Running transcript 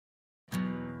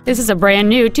This is a brand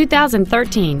new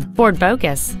 2013 Ford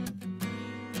Focus.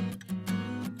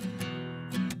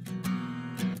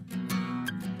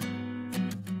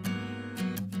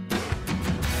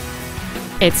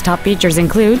 Its top features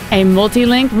include a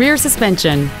multi-link rear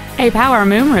suspension, a power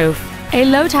moonroof, a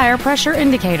low tire pressure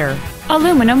indicator,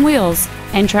 aluminum wheels,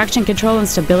 and traction control and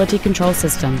stability control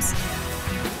systems.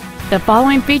 The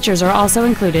following features are also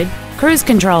included: cruise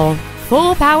control,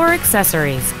 full power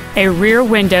accessories, a rear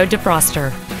window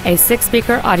defroster, a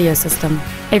 6-speaker audio system,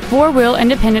 a 4-wheel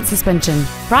independent suspension,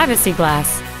 privacy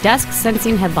glass, dusk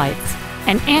sensing headlights,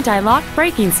 an anti-lock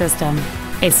braking system,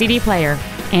 a CD player,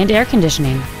 and air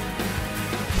conditioning.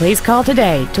 Please call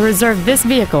today to reserve this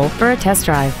vehicle for a test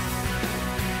drive.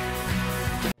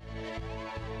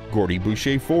 Gordie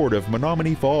Boucher Ford of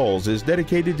Menomonee Falls is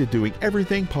dedicated to doing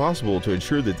everything possible to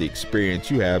ensure that the experience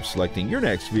you have selecting your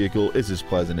next vehicle is as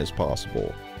pleasant as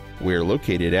possible. We are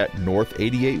located at North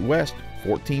 88 West,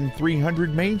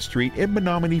 14300 Main Street in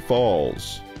Menomonee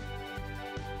Falls.